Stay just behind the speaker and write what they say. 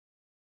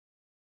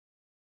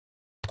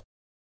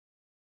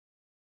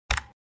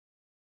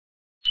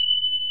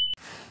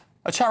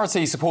A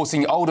charity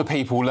supporting older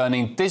people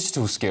learning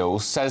digital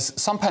skills says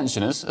some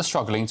pensioners are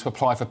struggling to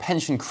apply for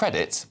pension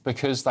credit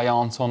because they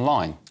aren't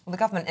online. Well, the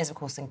government is, of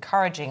course,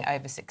 encouraging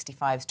over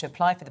 65s to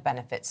apply for the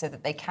benefit so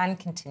that they can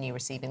continue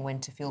receiving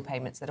winter fuel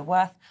payments that are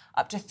worth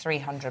up to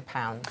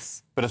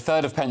 £300. But a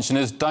third of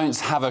pensioners don't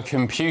have a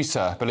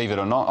computer, believe it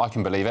or not. I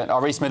can believe it.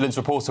 Our East Midlands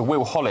reporter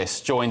Will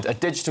Hollis joined a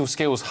digital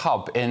skills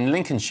hub in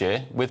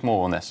Lincolnshire with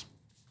more on this.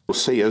 We'll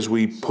see as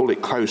we pull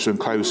it closer and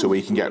closer,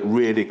 we can get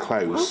really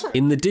close.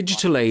 In the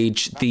digital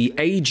age, the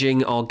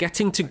ageing are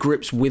getting to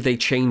grips with a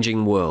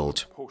changing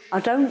world.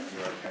 I don't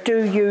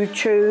do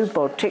YouTube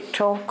or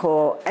TikTok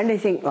or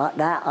anything like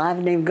that. I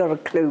haven't even got a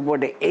clue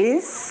what it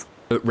is.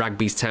 At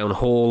Ragby's Town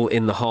Hall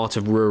in the heart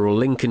of rural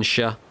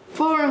Lincolnshire,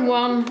 4 and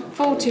 1,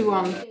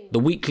 41. The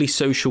weekly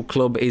social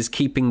club is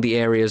keeping the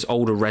area's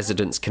older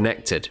residents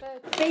connected.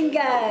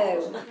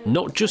 Bingo!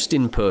 Not just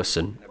in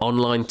person,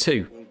 online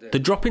too. The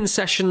drop-in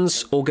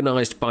sessions,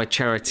 organised by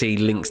charity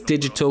Links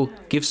Digital,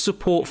 give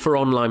support for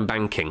online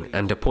banking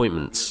and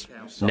appointments.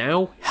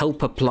 Now,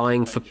 help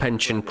applying for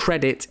pension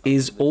credit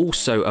is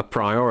also a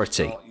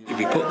priority. If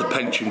you put the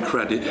pension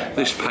credit,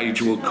 this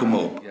page will come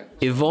up.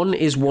 Yvonne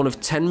is one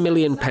of 10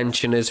 million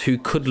pensioners who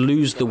could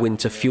lose the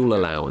winter fuel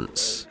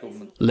allowance.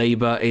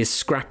 Labour is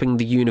scrapping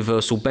the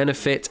universal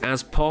benefit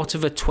as part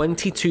of a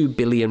 £22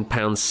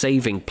 billion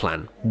saving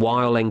plan,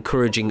 while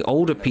encouraging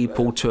older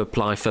people to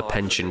apply for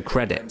pension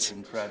credit.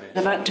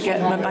 I've had to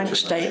get my bank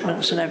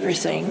statements and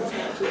everything,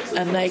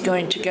 and they're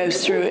going to go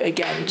through it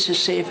again to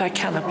see if I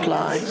can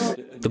apply.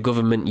 The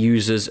government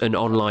uses an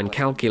online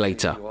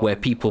calculator where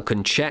people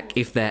can check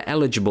if they're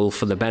eligible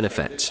for the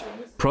benefit.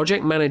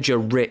 Project manager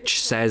Rich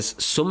says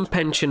some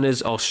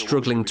pensioners are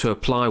struggling to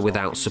apply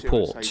without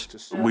support.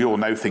 We all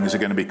know things are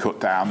going to be cut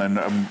down,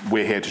 and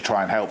we're here to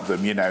try and help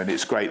them, you know, and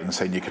it's great and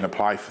saying you can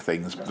apply for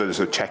things. There's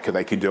a checker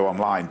they can do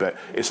online, but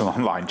it's an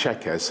online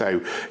checker,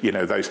 so, you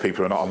know, those people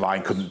who are not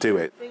online couldn't do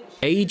it.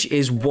 Age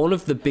is one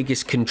of the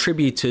biggest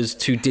contributors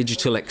to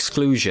digital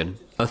exclusion.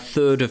 A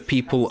third of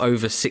people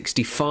over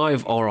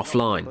 65 are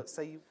offline.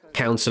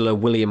 Councillor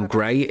William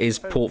Gray is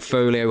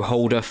portfolio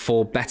holder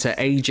for Better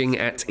Ageing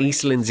at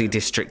East Lindsey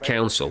District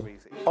Council.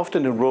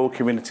 Often in rural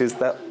communities,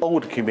 they're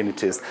older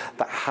communities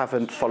that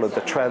haven't followed the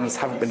trends,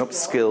 haven't been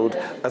upskilled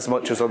as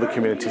much as other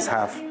communities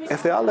have.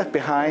 If they are left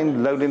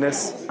behind,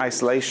 loneliness,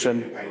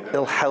 isolation,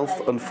 ill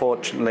health,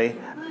 unfortunately,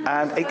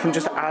 and it can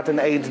just add an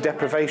age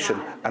deprivation,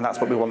 and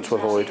that's what we want to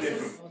avoid.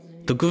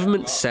 The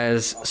government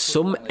says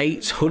some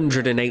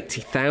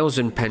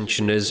 880,000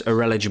 pensioners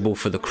are eligible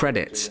for the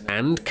credit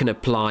and can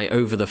apply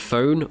over the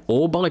phone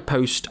or by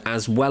post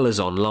as well as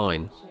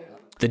online.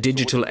 The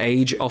digital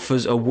age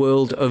offers a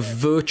world of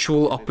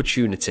virtual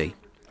opportunity,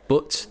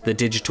 but the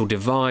digital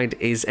divide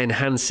is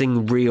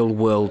enhancing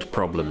real-world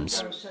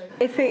problems.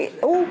 If it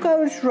all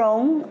goes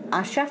wrong,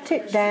 I shut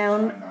it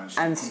down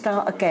and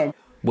start again.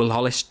 Will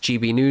Hollis,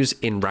 GB News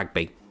in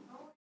Rugby.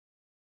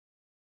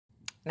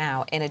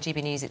 Now, in a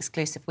GB News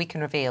exclusive, we can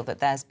reveal that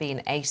there's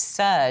been a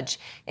surge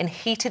in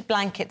heated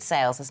blanket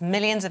sales as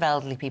millions of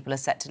elderly people are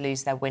set to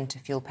lose their winter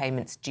fuel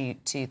payments due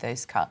to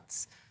those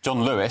cuts.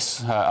 John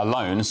Lewis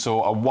alone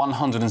saw a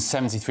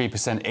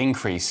 173%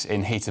 increase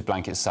in heated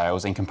blanket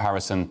sales in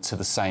comparison to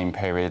the same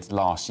period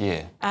last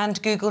year. And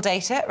Google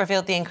data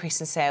revealed the increase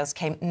in sales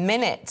came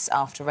minutes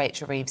after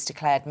Rachel Reeves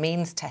declared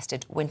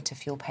means-tested winter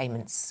fuel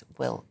payments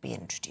will be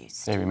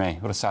introduced. Dear me,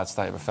 what a sad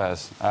state of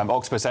affairs.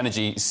 Octopus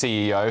Energy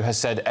CEO has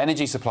said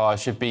energy suppliers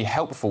should be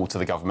helpful to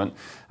the government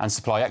and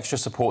supply extra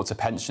support to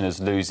pensioners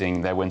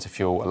losing their winter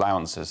fuel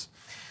allowances.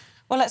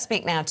 Well, let's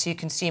speak now to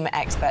consumer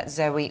expert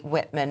Zoe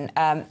Whitman.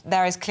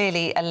 There is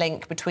clearly a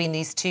link between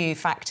these two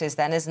factors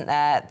then, isn't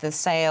there? The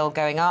sale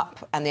going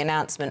up and the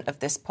announcement of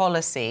this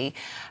policy.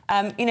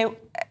 You know,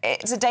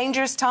 it's a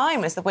dangerous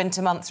time as the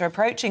winter months are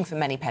approaching for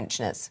many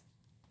pensioners.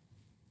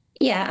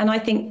 Yeah, and I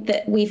think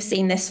that we've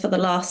seen this for the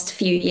last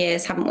few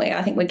years, haven't we?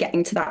 I think we're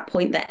getting to that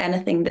point that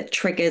anything that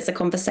triggers a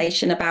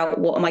conversation about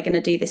what am I going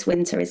to do this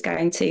winter is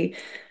going to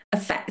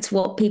affect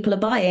what people are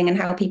buying and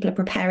how people are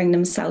preparing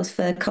themselves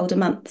for colder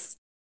months.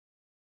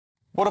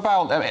 What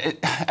about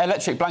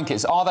electric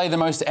blankets? Are they the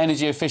most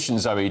energy efficient,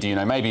 Zoe? Do you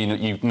know? Maybe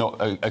you're not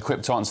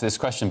equipped to answer this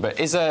question, but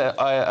is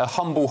a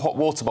humble hot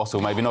water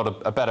bottle maybe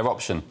not a better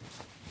option?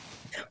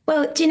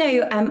 Well, do you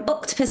know,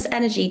 Octopus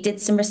Energy did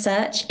some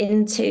research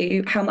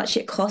into how much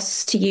it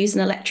costs to use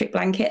an electric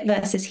blanket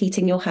versus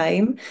heating your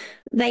home.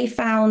 They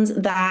found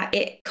that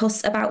it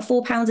costs about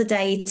 £4 a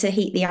day to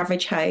heat the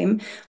average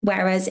home,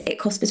 whereas it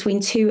costs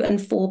between 2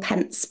 and 4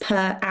 pence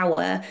per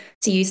hour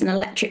to use an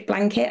electric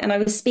blanket. And I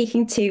was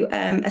speaking to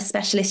a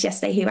specialist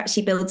yesterday who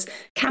actually builds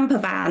camper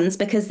vans,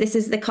 because this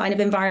is the kind of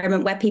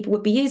environment where people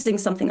would be using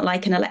something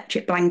like an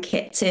electric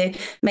blanket to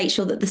make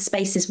sure that the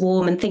space is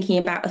warm, and thinking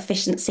about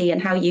efficiency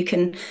and how you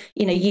can,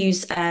 you know,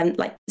 use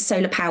like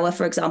solar power,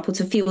 for example,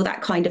 to fuel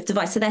that kind of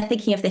device. So they're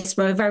thinking of this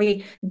from a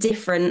very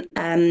different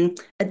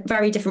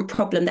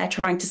problem they're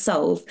trying to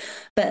solve.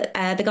 But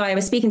the guy I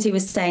was speaking to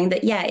was saying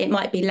that, yeah, it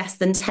might be less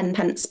than 10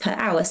 pence per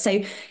hour.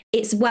 So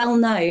it's well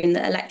known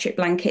that electric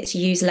blankets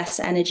use less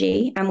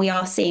energy. And we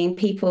are seeing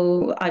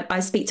people,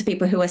 I speak to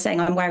people who are saying,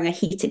 I'm wearing a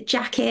heated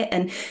jacket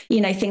and, you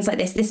know, things like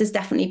this. This has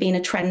definitely been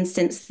a trend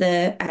since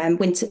the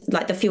winter,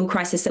 like the fuel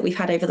crisis that we've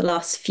had over the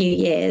last few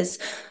years.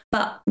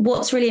 But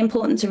what's really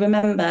important to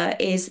remember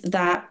is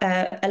that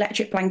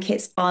electric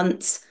blankets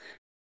aren't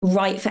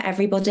right for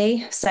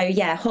everybody. So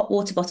yeah, hot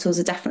water bottles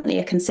are definitely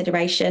a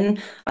consideration.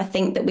 I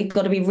think that we've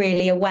got to be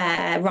really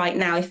aware right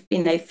now, if,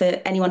 you know,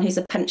 for anyone who's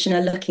a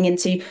pensioner looking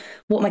into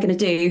what am I going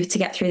to do to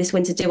get through this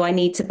winter? Do I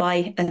need to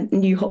buy a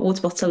new hot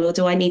water bottle, or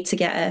do I need to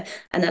get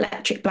an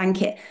electric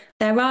blanket?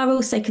 There are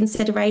also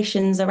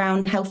considerations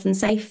around health and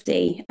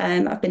safety.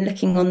 I've been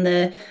looking on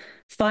the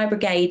Fire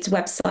Brigade's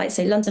website.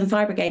 So London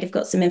Fire Brigade have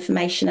got some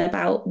information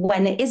about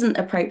when it isn't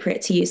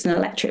appropriate to use an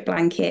electric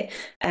blanket,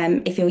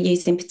 if you're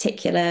using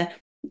particular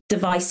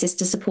devices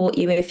to support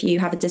you if you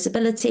have a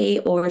disability,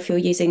 or if you're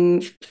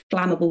using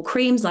flammable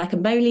creams like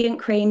emollient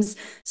creams.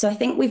 So I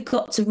think we've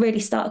got to really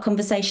start a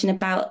conversation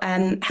about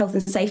health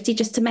and safety,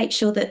 just to make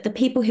sure that the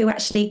people who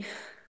actually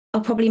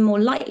are probably more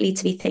likely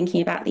to be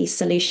thinking about these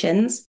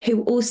solutions,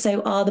 who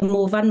also are the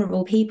more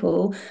vulnerable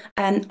people,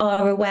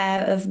 are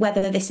aware of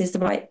whether this is the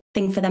right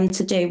thing for them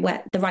to do,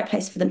 where the right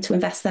place for them to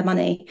invest their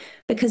money.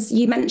 Because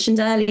you mentioned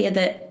earlier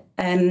that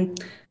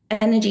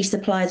energy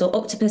suppliers, or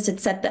Octopus had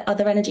said that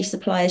other energy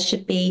suppliers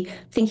should be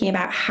thinking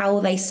about how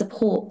they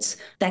support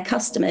their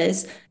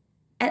customers.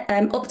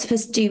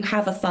 Octopus do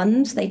have a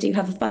fund. They do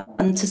have a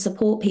fund to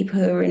support people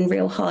who are in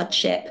real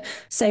hardship.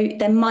 So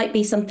there might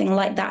be something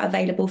like that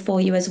available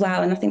for you as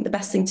well. And I think the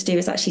best thing to do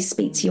is actually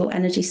speak to your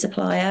energy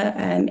supplier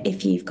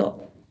if you've got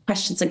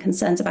questions and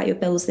concerns about your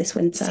bills this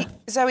winter. See,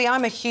 Zoe,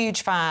 I'm a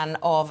huge fan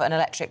of an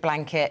electric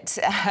blanket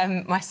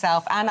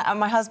myself, and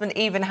my husband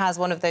even has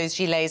one of those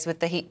gilets with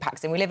the heat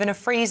packs in. We live in a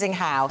freezing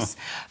house.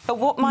 But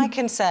what my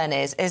concern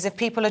is if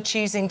people are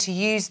choosing to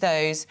use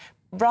those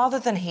rather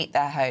than heat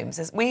their homes,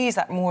 as we use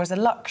that more as a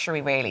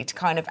luxury, really, to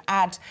kind of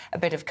add a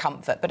bit of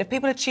comfort. But if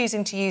people are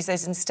choosing to use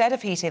those instead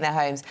of heating their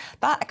homes,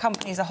 that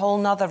accompanies a whole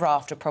nother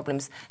raft of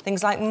problems.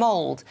 Things like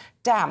mould,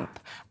 damp,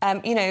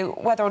 you know,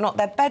 whether or not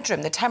their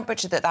bedroom, the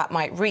temperature that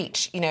might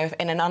reach, you know,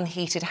 in an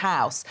unheated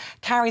house,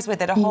 carries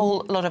with it a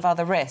whole lot of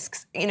other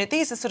risks. You know,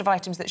 these are sort of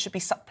items that should be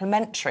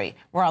supplementary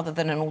rather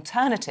than an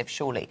alternative,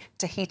 surely,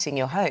 to heating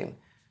your home.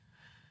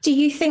 Do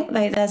you think,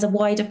 though, there's a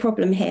wider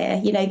problem here?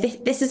 You know,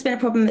 this has been a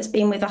problem that's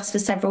been with us for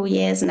several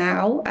years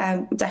now,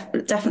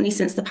 definitely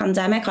since the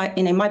pandemic.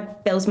 You know, my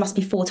bills must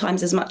be 4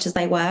 times as much as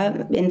they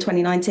were in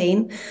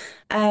 2019.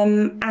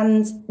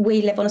 And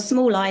we live on a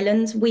small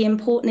island. We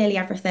import nearly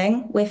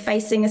everything. We're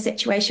facing a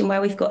situation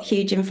where we've got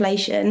huge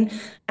inflation.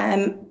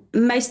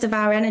 Most of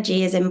our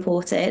energy is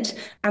imported,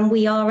 and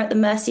we are at the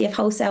mercy of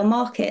wholesale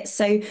markets.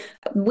 So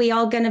we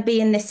are going to be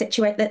in this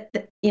situation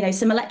that you know,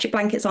 some electric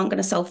blankets aren't going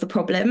to solve the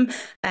problem.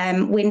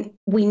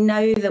 We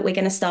know that we're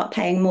going to start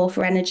paying more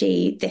for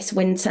energy this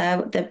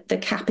winter. The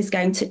cap is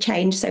going to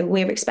change, so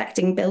we're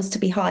expecting bills to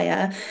be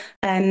higher.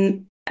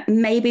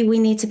 Maybe we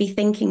need to be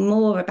thinking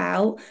more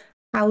about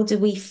how do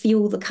we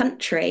fuel the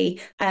country?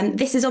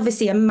 This is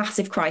obviously a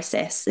massive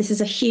crisis. This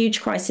is a huge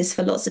crisis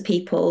for lots of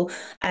people.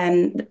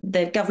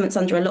 The government's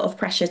under a lot of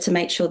pressure to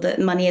make sure that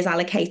money is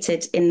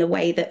allocated in the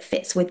way that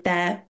fits with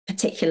their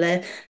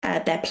particular,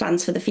 their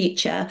plans for the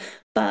future.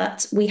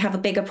 But we have a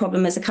bigger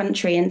problem as a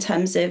country in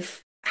terms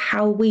of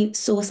how we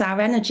source our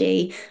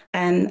energy,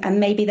 and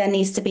maybe there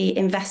needs to be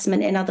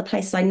investment in other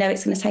places. I know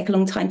it's going to take a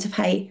long time to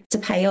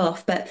pay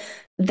off, but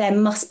there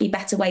must be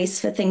better ways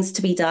for things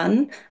to be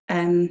done.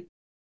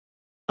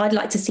 I'd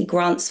like to see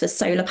grants for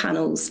solar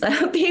panels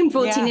being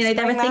brought in. You know,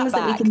 there are things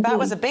that we can do. That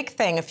was a big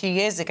thing a few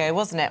years ago,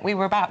 wasn't it? We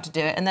were about to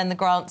do it, and then the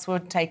grants were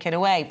taken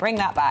away. Bring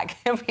that back.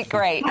 It would be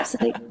great.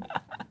 Absolutely.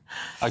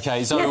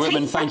 OK, Zoe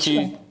Whitman, thank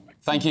you.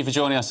 Thank you for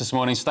joining us this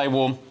morning. Stay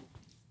warm.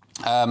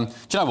 Do you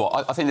know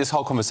what? I think this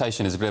whole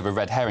conversation is a bit of a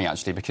red herring,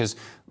 actually, because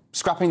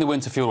scrapping the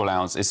winter fuel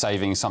allowance is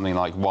saving something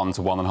like £1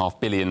 to £1.5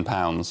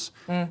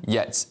 billion.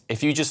 Yet,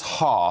 if you just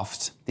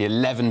halved the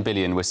 £11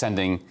 billion we're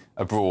sending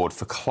abroad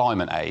for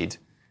climate aid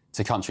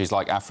to countries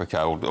like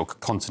Africa or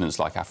continents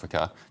like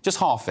Africa, just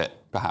half it,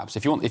 perhaps.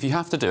 If you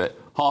have to do it,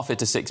 half it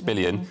to £6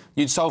 billion,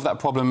 you'd solve that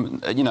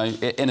problem, you know,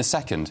 in a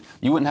second.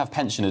 You wouldn't have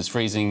pensioners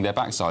freezing their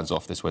backsides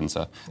off this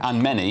winter.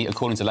 And many,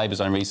 according to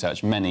Labour's own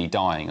research, many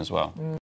dying as well.